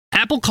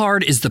Apple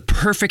Card is the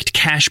perfect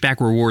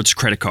cashback rewards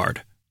credit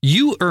card.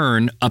 You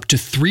earn up to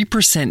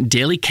 3%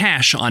 daily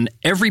cash on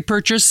every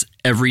purchase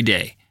every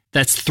day.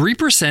 That's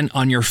 3%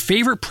 on your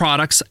favorite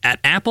products at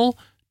Apple,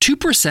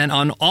 2%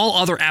 on all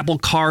other Apple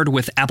Card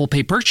with Apple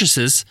Pay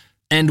purchases,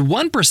 and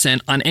 1%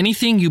 on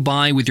anything you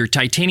buy with your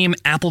titanium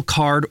Apple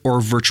Card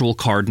or virtual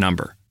card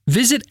number.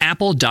 Visit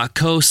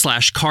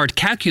apple.co/card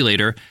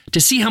calculator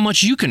to see how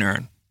much you can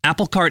earn.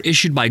 Apple Card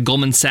issued by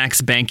Goldman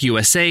Sachs Bank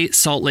USA,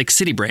 Salt Lake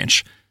City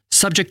branch.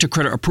 Subject to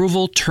credit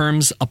approval,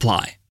 terms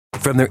apply.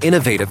 From their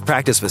innovative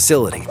practice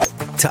facility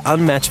to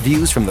unmatched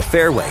views from the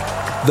fairway,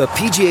 the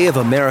PGA of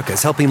America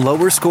is helping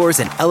lower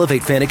scores and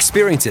elevate fan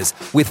experiences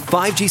with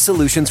 5G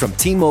solutions from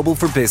T-Mobile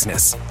for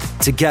Business.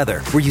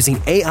 Together, we're using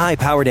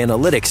AI-powered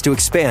analytics to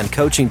expand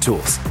coaching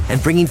tools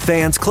and bringing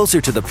fans closer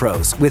to the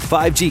pros with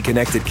 5G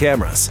connected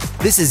cameras.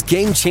 This is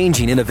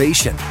game-changing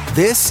innovation.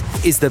 This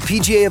is the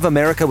PGA of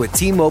America with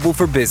T-Mobile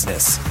for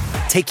Business.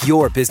 Take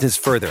your business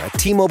further at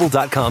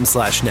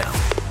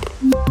T-Mobile.com/now.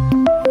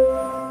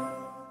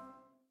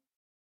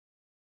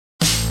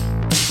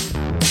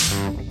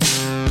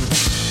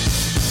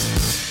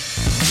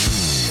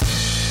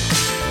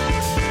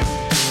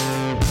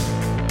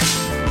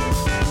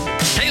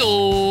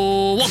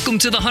 Welcome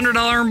to the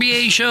 $100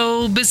 MBA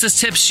Show, business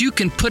tips you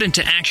can put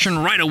into action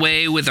right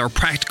away with our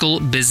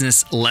practical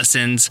business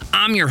lessons.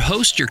 I'm your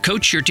host, your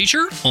coach, your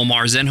teacher,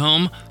 Omar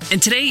Zenhom,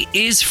 and today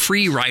is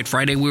Free Ride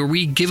Friday, where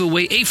we give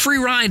away a free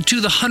ride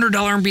to the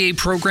 $100 MBA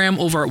program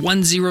over at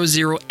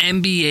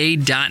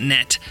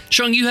 100mba.net,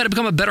 showing you how to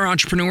become a better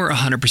entrepreneur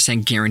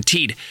 100%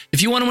 guaranteed.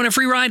 If you want to win a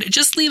free ride,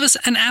 just leave us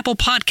an Apple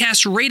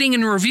Podcast rating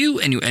and review,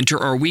 and you enter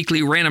our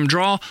weekly random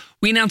draw.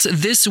 We announce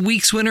this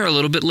week's winner a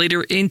little bit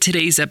later in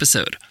today's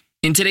episode.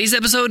 In today's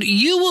episode,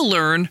 you will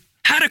learn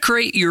how to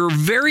create your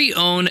very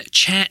own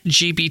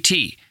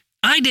ChatGPT.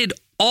 I did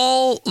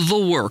all the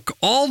work,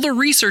 all the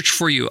research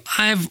for you.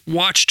 I've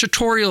watched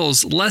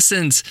tutorials,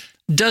 lessons,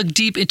 dug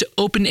deep into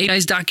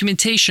OpenAI's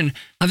documentation.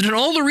 I've done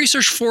all the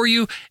research for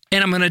you,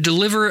 and I'm going to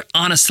deliver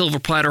on a silver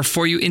platter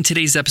for you in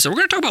today's episode. We're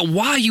going to talk about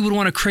why you would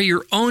want to create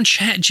your own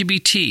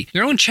ChatGPT,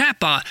 your own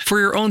chatbot for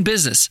your own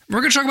business.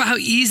 We're going to talk about how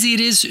easy it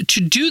is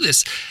to do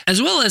this,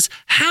 as well as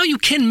how you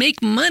can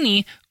make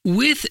money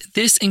with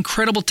this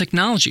incredible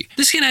technology.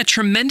 This can add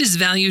tremendous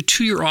value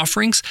to your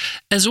offerings,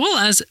 as well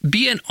as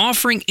be an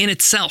offering in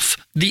itself.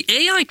 The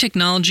AI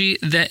technology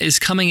that is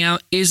coming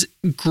out is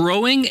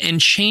growing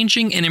and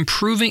changing and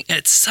improving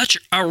at such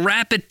a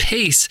rapid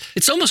pace.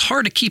 It's almost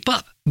hard to keep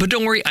up. But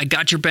don't worry, I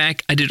got your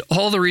back. I did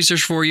all the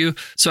research for you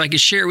so I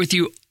could share it with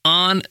you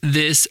on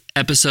this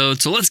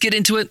episode. So let's get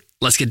into it.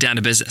 Let's get down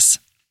to business.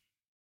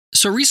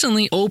 So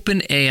recently,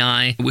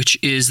 OpenAI, which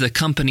is the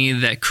company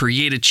that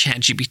created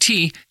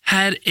ChatGPT,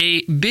 had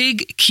a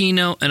big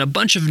keynote and a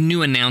bunch of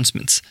new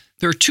announcements.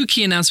 There are two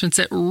key announcements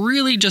that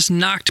really just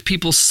knocked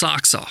people's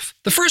socks off.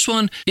 The first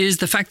one is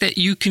the fact that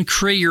you can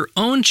create your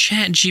own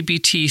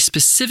ChatGPT,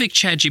 specific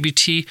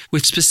ChatGPT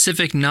with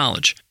specific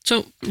knowledge.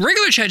 So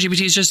regular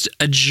ChatGPT is just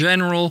a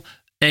general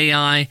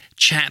AI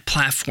chat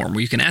platform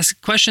where you can ask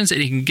questions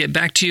and it can get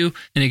back to you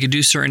and it can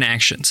do certain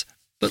actions.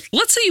 But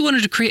let's say you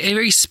wanted to create a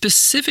very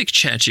specific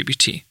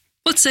ChatGPT.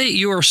 Let's say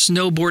you're a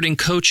snowboarding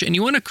coach and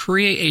you want to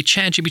create a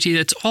ChatGPT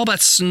that's all about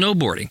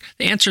snowboarding.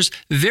 It answers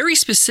very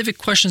specific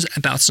questions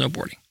about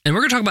snowboarding. And we're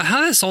going to talk about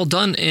how that's all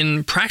done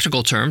in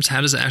practical terms.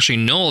 How does it actually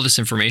know all this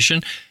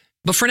information?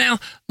 But for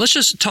now, let's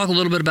just talk a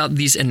little bit about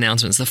these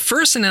announcements. The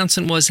first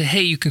announcement was,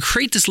 hey, you can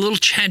create this little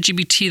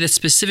ChatGPT that's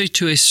specific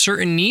to a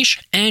certain niche,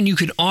 and you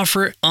can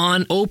offer it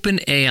on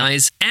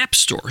OpenAI's App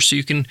Store. So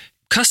you can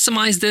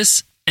customize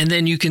this, and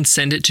then you can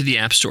send it to the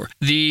App Store.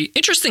 The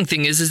interesting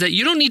thing is that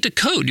you don't need to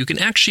code. You can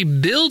actually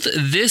build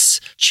this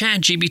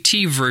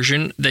ChatGPT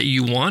version that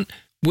you want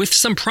with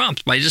some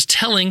prompt by just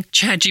telling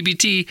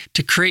ChatGPT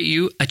to create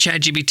you a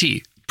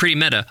ChatGPT. Pretty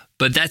meta,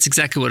 but that's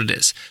exactly what it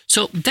is.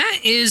 So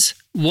that is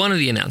one of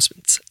the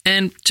announcements.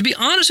 And to be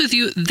honest with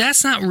you,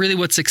 that's not really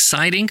what's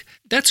exciting.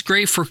 That's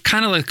great for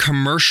kind of the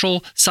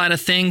commercial side of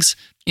things.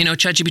 You know,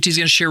 ChatGPT is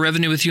going to share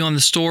revenue with you on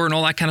the store and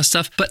all that kind of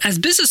stuff. But as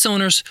business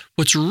owners,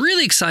 what's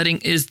really exciting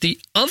is the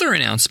other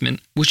announcement,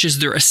 which is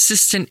their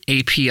Assistant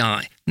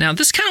API. Now,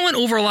 this kind of went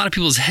over a lot of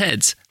people's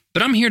heads,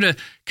 but I'm here to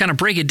kind of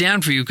break it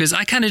down for you because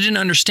I kind of didn't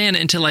understand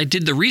it until I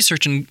did the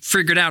research and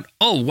figured out,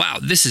 oh, wow,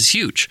 this is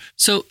huge.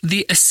 So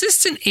the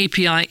Assistant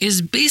API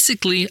is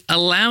basically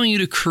allowing you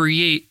to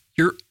create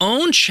your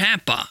own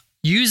chatbot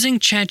using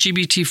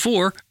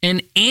ChatGPT-4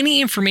 and any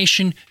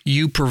information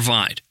you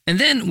provide. And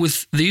then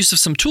with the use of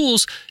some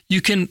tools,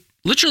 you can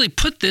literally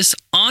put this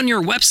on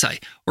your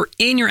website or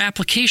in your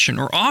application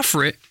or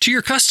offer it to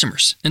your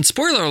customers. And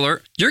spoiler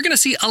alert, you're going to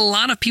see a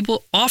lot of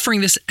people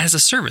offering this as a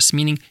service,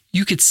 meaning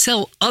you could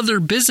sell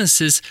other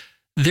businesses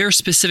their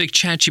specific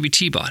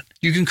ChatGPT bot.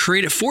 You can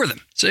create it for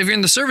them. So if you're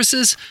in the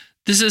services,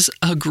 this is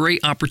a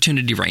great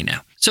opportunity right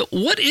now. So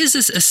what is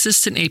this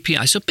Assistant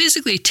API? So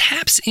basically it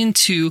taps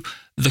into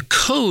the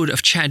code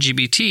of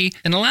ChatGPT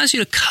and allows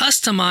you to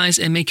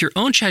customize and make your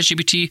own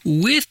ChatGPT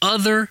with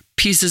other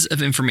pieces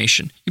of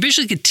information. You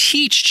basically could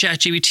teach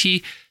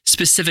ChatGPT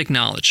specific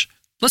knowledge.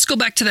 let's go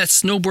back to that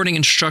snowboarding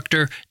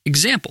instructor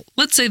example.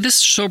 Let's say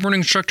this snowboarding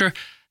instructor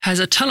has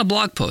a ton of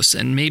blog posts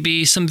and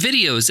maybe some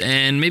videos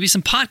and maybe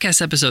some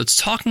podcast episodes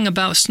talking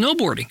about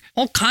snowboarding.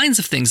 All kinds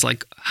of things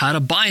like how to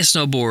buy a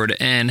snowboard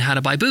and how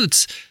to buy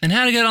boots and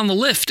how to get on the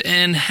lift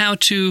and how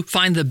to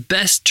find the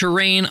best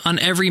terrain on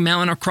every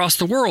mountain across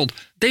the world.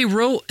 They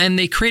wrote and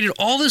they created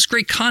all this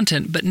great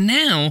content, but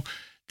now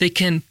they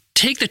can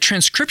take the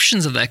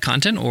transcriptions of that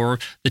content or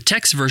the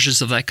text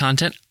versions of that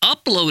content,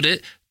 upload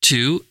it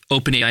to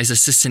OpenAI's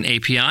Assistant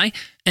API,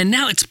 and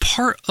now it's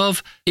part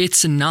of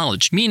its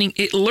knowledge, meaning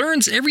it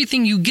learns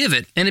everything you give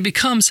it, and it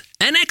becomes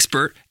an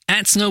expert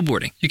at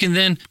snowboarding. You can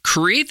then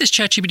create this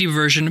ChatGPT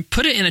version,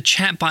 put it in a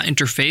chatbot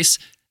interface,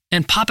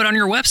 and pop it on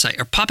your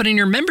website, or pop it in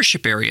your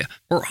membership area,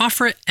 or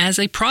offer it as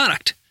a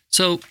product.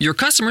 So your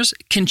customers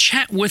can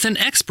chat with an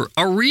expert,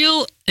 a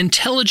real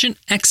intelligent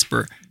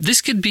expert.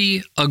 This could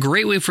be a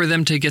great way for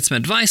them to get some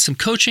advice, some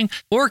coaching,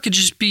 or it could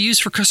just be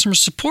used for customer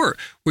support,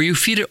 where you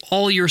feed it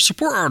all your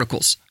support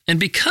articles. And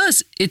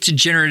because it's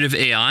generative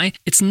AI,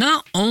 it's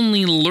not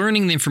only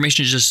learning the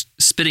information, just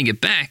spitting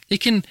it back.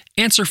 It can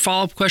answer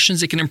follow-up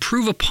questions. It can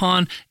improve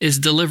upon its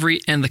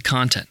delivery and the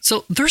content.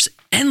 So there's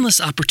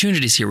endless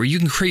opportunities here where you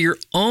can create your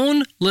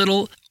own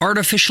little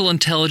artificial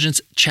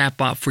intelligence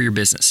chatbot for your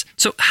business.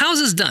 So how's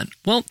this done?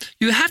 Well,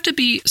 you have to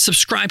be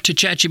subscribed to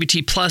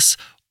ChatGPT Plus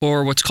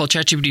or what's called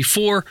ChatGPT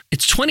 4.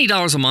 It's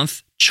 $20 a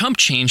month, chump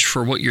change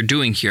for what you're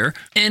doing here,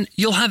 and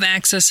you'll have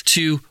access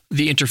to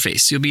the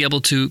interface. You'll be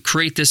able to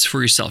create this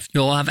for yourself.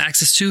 You'll have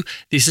access to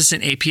the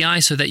Assistant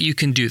API so that you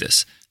can do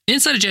this.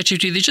 Inside of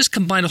ChatGPT, they just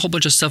combine a whole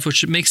bunch of stuff,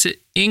 which makes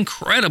it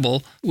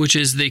incredible, which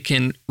is they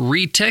can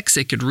read text,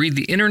 it could read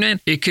the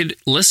internet, it could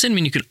listen, I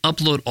mean, you can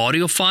upload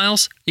audio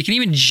files, it can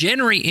even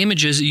generate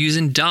images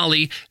using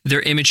DALL-E,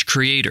 their image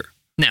creator.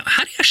 Now,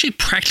 how do you actually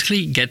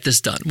practically get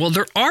this done? Well,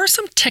 there are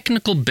some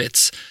technical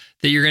bits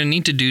that you're going to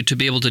need to do to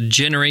be able to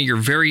generate your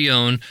very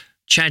own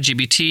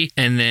ChatGPT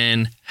and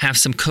then have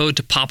some code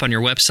to pop on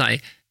your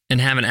website and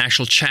have an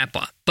actual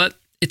chatbot. But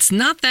it's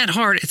not that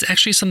hard. It's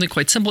actually something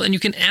quite simple, and you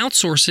can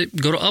outsource it,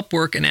 go to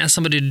Upwork and ask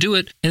somebody to do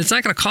it, and it's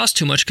not going to cost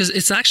too much because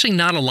it's actually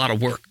not a lot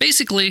of work.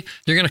 Basically,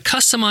 you're going to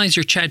customize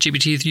your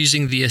ChatGPT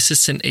using the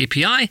Assistant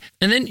API,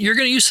 and then you're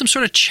going to use some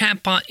sort of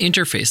chatbot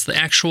interface, the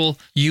actual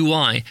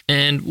UI.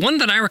 And one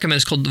that I recommend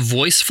is called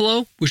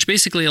VoiceFlow, which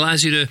basically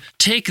allows you to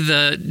take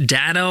the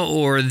data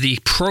or the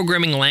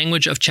programming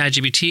language of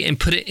ChatGPT and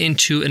put it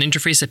into an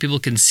interface that people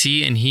can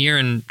see and hear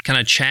and kind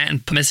of chat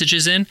and put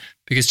messages in.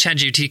 Because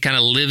ChatGPT kind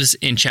of lives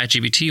in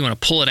ChatGPT, you want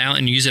to pull it out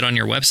and use it on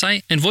your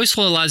website. And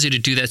VoiceFlow allows you to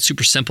do that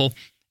super simple.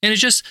 And it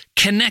just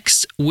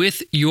connects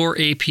with your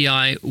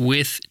API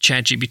with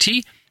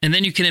ChatGPT. And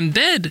then you can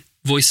embed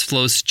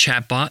VoiceFlow's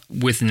chatbot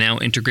with now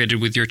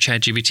integrated with your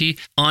ChatGPT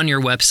on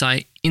your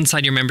website,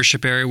 inside your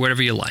membership area,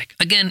 whatever you like.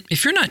 Again,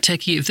 if you're not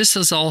techie, if this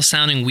is all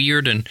sounding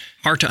weird and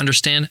hard to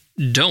understand,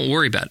 don't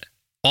worry about it.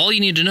 All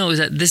you need to know is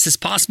that this is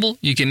possible.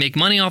 You can make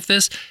money off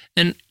this,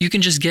 and you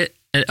can just get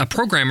a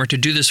programmer to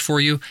do this for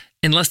you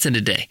in less than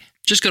a day.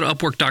 Just go to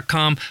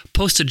Upwork.com,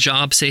 post a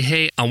job, say,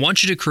 hey, I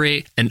want you to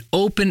create an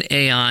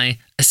OpenAI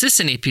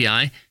Assistant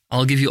API.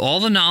 I'll give you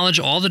all the knowledge,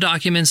 all the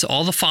documents,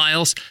 all the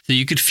files that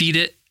you could feed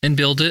it and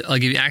build it. I'll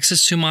give you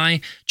access to my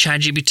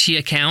ChatGPT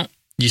account.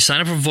 You sign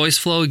up for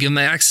VoiceFlow, give them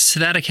access to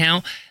that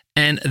account,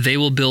 and they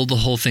will build the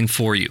whole thing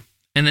for you.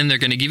 And then they're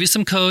going to give you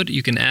some code.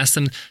 You can ask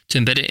them to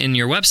embed it in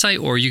your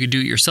website, or you could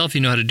do it yourself.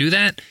 You know how to do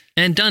that.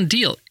 And done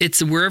deal.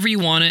 It's wherever you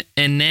want it.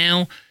 And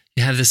now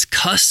you have this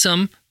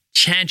custom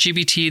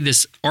ChatGPT,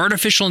 this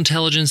artificial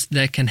intelligence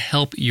that can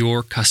help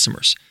your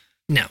customers.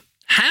 Now,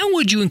 how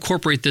would you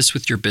incorporate this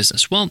with your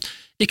business? Well,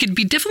 it could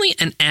be definitely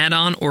an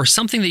add-on or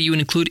something that you would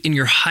include in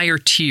your higher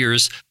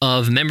tiers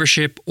of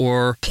membership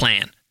or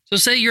plan. So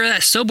say you're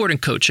that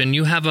snowboarding coach and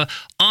you have an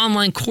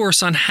online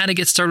course on how to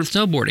get started with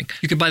snowboarding.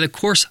 You could buy the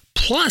course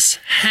plus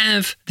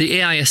have the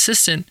AI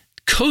assistant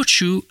coach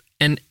you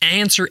and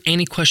answer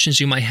any questions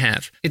you might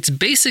have. It's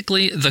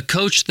basically the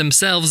coach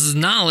themselves'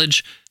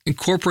 knowledge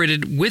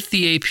incorporated with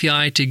the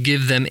API to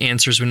give them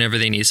answers whenever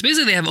they need. So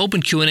basically they have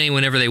open Q&A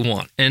whenever they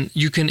want. And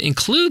you can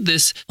include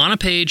this on a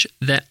page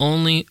that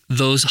only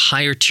those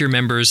higher tier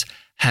members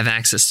have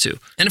access to.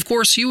 And of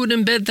course, you would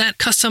embed that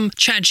custom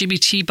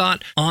ChatGPT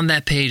bot on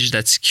that page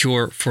that's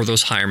secure for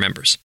those higher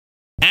members.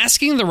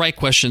 Asking the right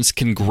questions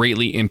can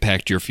greatly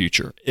impact your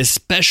future,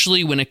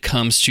 especially when it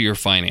comes to your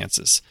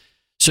finances.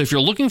 So if you're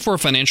looking for a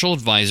financial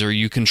advisor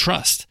you can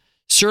trust,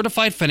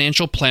 certified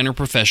financial planner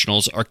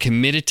professionals are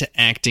committed to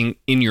acting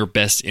in your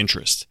best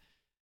interest.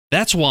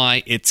 That's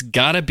why it's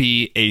gotta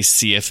be a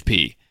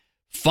CFP.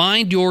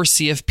 Find your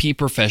CFP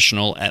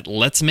professional at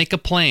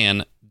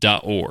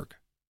letsmakeaplan.org.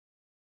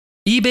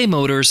 eBay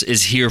Motors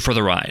is here for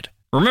the ride.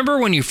 Remember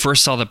when you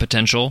first saw the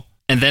potential?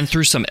 And then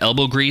through some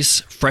elbow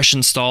grease, fresh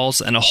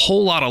installs, and a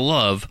whole lot of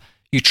love,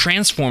 you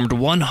transformed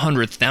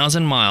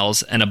 100,000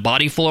 miles and a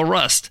body full of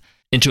rust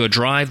into a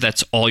drive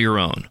that's all your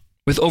own.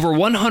 With over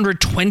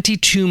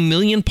 122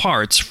 million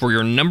parts for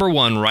your number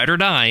one ride or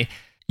die,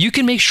 you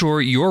can make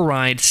sure your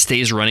ride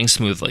stays running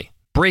smoothly.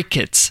 Brake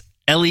kits,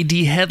 LED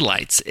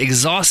headlights,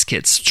 exhaust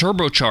kits,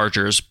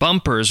 turbochargers,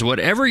 bumpers,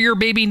 whatever your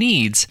baby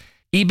needs,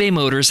 eBay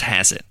Motors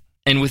has it.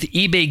 And with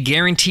eBay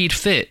Guaranteed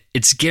Fit,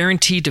 it's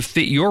guaranteed to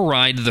fit your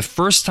ride the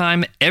first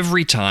time,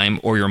 every time,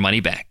 or your money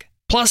back.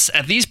 Plus,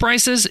 at these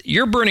prices,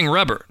 you're burning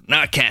rubber,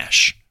 not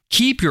cash.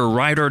 Keep your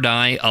ride or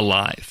die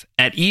alive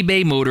at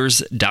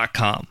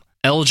ebaymotors.com.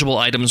 Eligible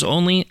items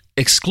only.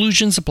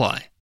 Exclusions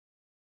apply.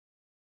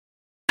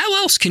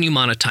 How else can you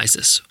monetize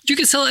this? You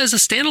can sell it as a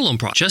standalone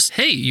product. Just,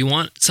 hey, you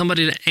want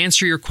somebody to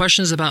answer your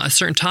questions about a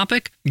certain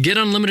topic? Get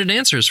unlimited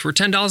answers for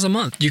 $10 a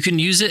month. You can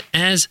use it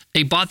as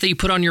a bot that you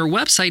put on your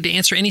website to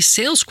answer any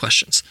sales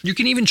questions. You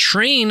can even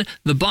train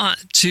the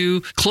bot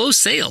to close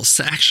sales,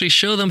 to actually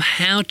show them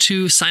how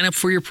to sign up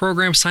for your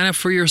program, sign up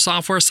for your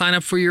software, sign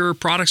up for your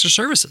products or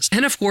services.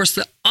 And of course,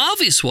 the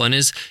obvious one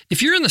is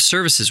if you're in the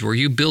services where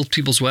you build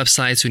people's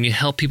websites and you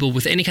help people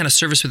with any kind of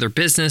service with their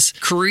business,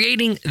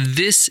 creating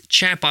this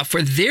chatbot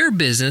for their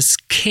business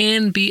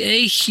can be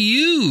a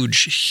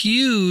huge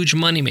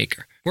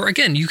moneymaker. Where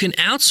again, you can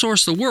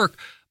outsource the work,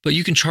 but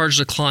you can charge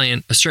the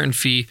client a certain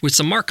fee with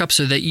some markup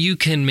so that you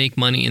can make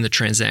money in the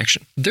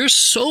transaction. There's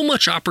so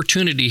much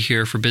opportunity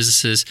here for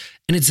businesses,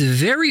 and it's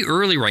very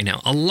early right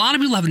now. A lot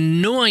of people have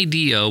no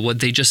idea what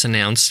they just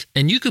announced,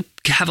 and you could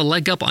have a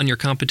leg up on your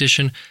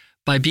competition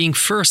by being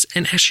first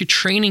and actually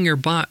training your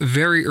bot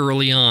very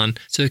early on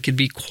so it could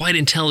be quite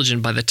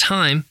intelligent by the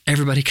time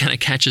everybody kind of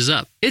catches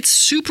up. It's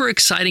super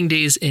exciting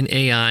days in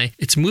AI.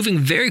 It's moving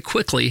very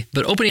quickly,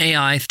 but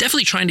OpenAI is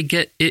definitely trying to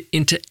get it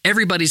into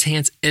everybody's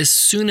hands as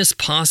soon as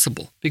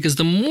possible because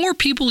the more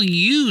people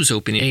use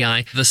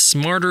OpenAI, the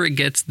smarter it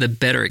gets, the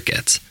better it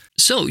gets.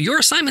 So your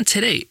assignment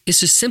today is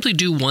to simply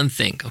do one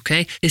thing,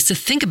 okay? Is to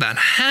think about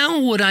how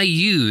would I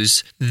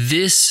use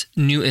this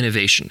new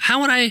innovation?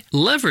 How would I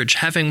leverage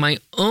having my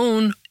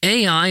own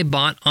AI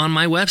bot on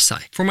my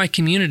website for my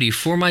community,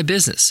 for my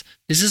business?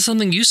 Is this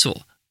something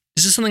useful?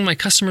 Is this something my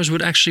customers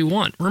would actually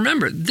want?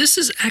 Remember, this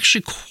is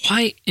actually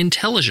quite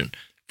intelligent.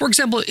 For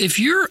example, if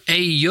you're a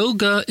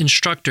yoga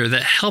instructor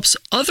that helps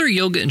other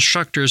yoga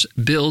instructors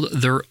build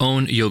their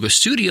own yoga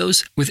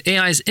studios, with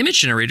AI's image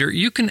generator,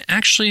 you can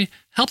actually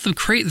help them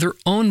create their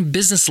own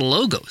business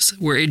logos,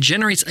 where it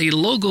generates a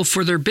logo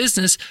for their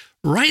business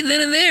right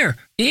then and there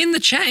in the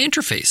chat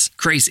interface.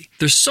 Crazy.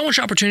 There's so much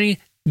opportunity.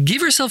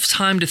 Give yourself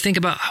time to think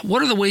about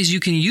what are the ways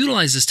you can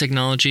utilize this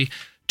technology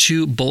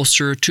to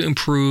bolster, to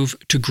improve,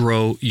 to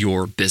grow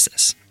your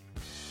business.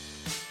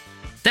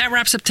 That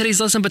wraps up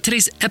today's lesson, but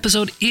today's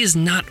episode is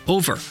not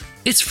over.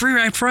 It's Free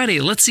Ride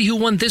Friday. Let's see who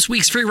won this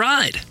week's free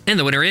ride. And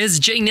the winner is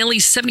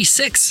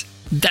JNelly76.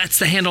 That's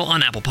the handle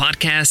on Apple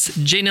Podcasts.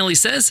 JNelly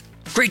says,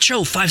 great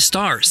show, 5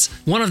 stars.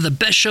 One of the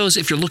best shows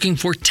if you're looking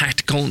for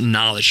tactical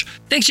knowledge.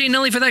 Thanks,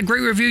 JNelly, for that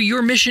great review.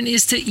 Your mission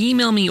is to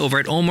email me over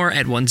at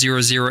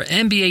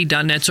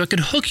omar@100mba.net so I can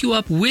hook you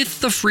up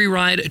with the free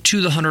ride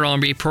to the $100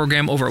 MBA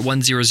program over at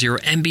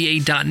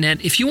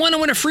 100mba.net. If you want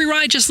to win a free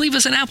ride, just leave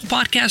us an Apple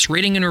Podcast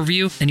rating and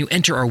review, and you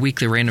enter our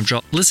weekly random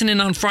draw. Listen in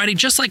on Friday,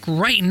 just like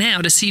right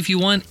now, to see if you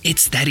won.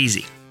 It's that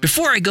easy.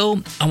 Before I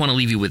go, I want to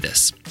leave you with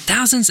this.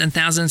 Thousands and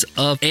thousands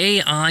of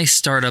AI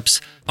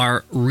startups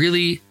are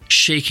really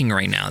shaking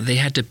right now. They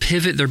had to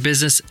pivot their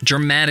business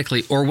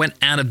dramatically or went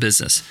out of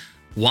business.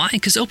 Why?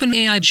 Because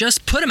OpenAI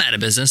just put them out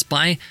of business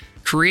by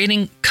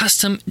creating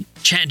custom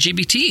chat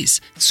GPTs.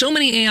 So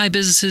many AI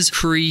businesses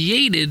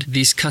created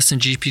these custom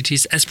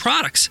GPTs as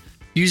products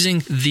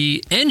using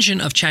the engine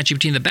of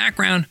ChatGPT in the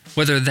background,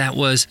 whether that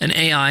was an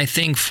AI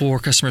thing for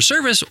customer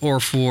service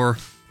or for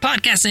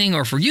podcasting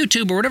or for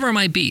YouTube or whatever it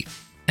might be.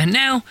 And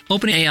now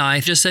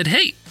OpenAI just said,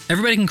 hey,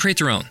 everybody can create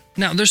their own.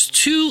 Now, there's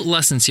 2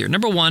 lessons here.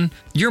 Number 1,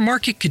 your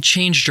market could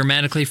change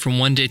dramatically from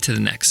one day to the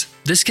next.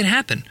 This can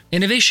happen.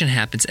 Innovation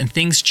happens and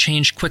things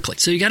change quickly.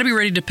 So you got to be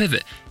ready to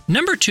pivot.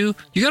 Number 2,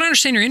 you got to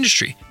understand your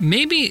industry.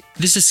 Maybe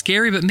this is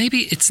scary, but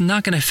maybe it's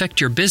not going to affect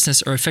your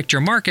business or affect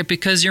your market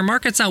because your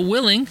market's not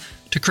willing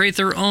to create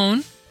their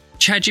own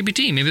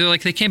ChatGPT. Maybe they're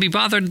like, they can't be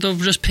bothered. They'll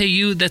just pay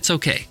you. That's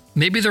okay.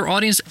 Maybe their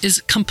audience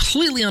is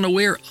completely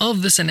unaware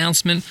of this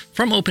announcement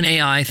from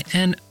OpenAI,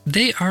 and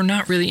they are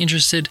not really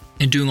interested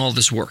in doing all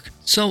this work.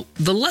 So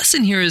the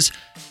lesson here is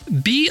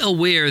be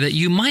aware that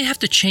you might have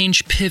to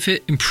change,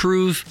 pivot,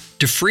 improve,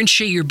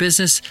 differentiate your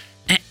business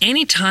at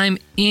any time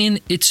in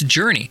its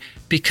journey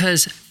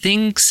because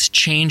things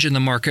change in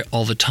the market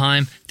all the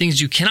time, things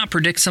you cannot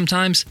predict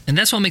sometimes. And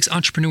that's what makes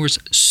entrepreneurs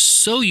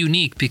so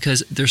unique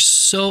because they're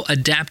so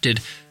adapted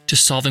to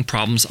solving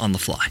problems on the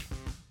fly.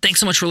 Thanks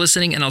so much for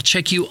listening, and I'll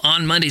check you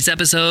on Monday's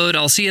episode.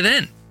 I'll see you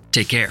then.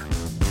 Take care.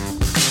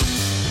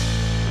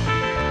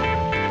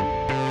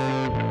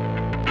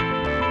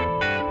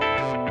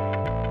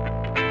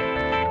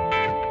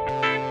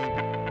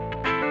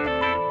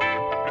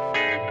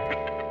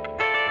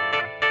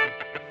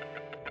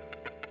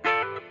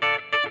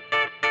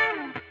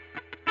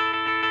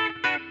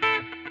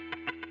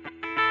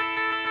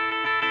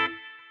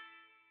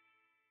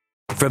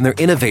 From their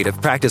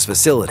innovative practice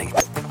facility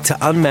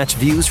to unmatched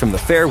views from the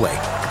fairway,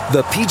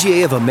 the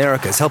PGA of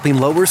America is helping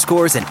lower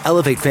scores and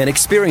elevate fan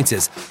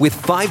experiences with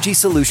 5G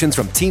solutions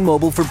from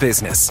T-Mobile for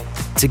Business.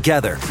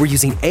 Together, we're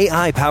using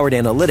AI-powered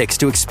analytics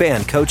to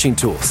expand coaching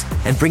tools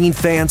and bringing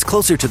fans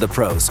closer to the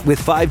pros with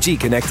 5G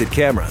connected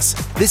cameras.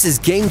 This is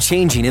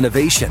game-changing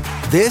innovation.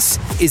 This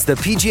is the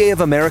PGA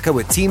of America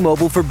with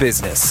T-Mobile for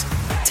Business.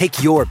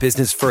 Take your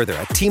business further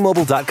at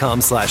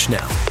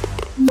T-Mobile.com/now.